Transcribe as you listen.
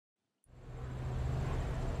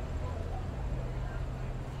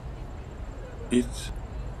1,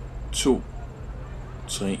 2,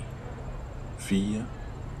 3, 4,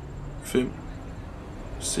 5,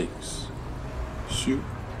 6, 7,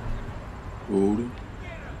 8,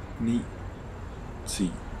 9,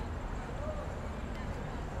 10.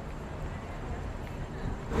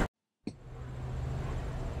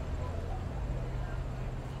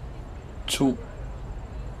 To,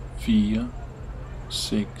 4,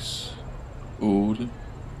 6, 8,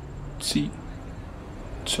 10,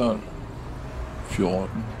 12, 14,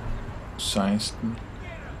 16,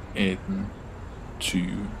 18,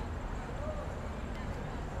 20.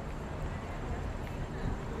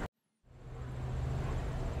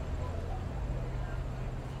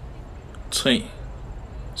 Tre,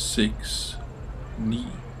 6, 9,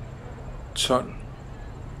 12,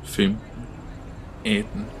 15,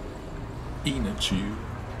 18, 21,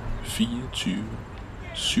 24,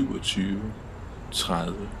 27,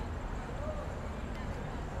 30.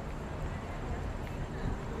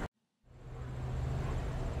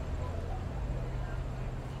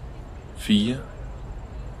 4,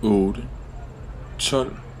 8,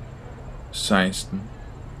 12, 16,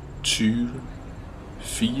 20,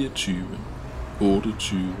 24,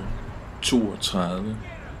 28, 32,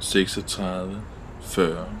 36,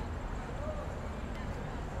 40.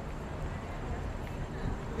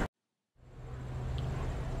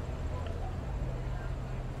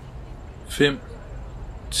 5,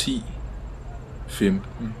 10, 15,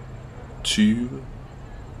 20,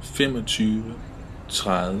 25,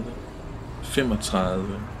 30,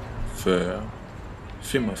 35, 40,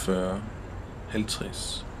 45,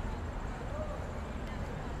 50.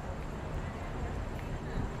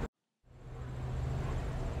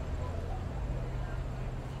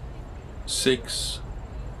 6,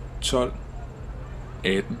 12,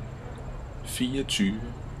 18, 24,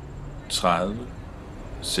 30,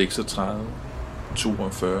 36,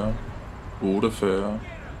 42, 48,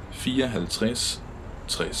 54,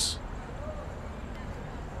 60.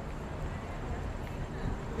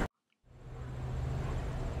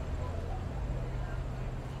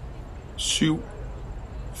 7,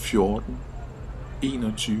 14,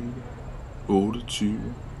 21, 28,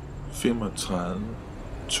 35,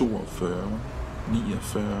 42,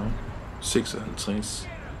 49, 56,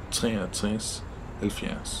 63,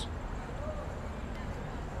 70.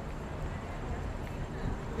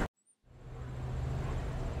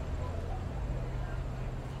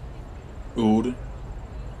 8,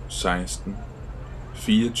 16,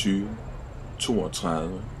 24,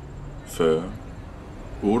 32, 40,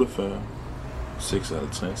 48,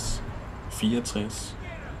 56,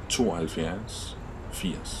 64, 72,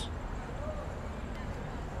 80.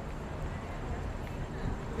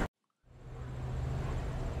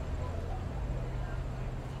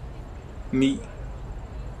 9,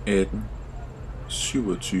 18,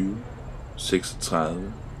 27, 36,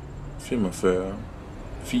 45,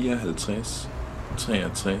 54,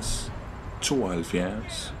 63,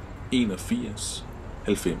 72, 81,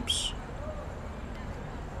 90.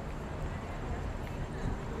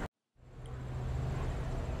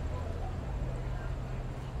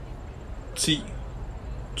 10,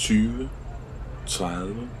 20,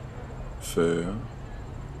 30, 40,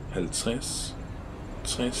 50,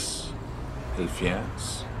 60,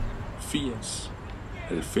 70, 80,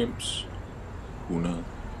 90,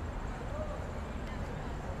 100.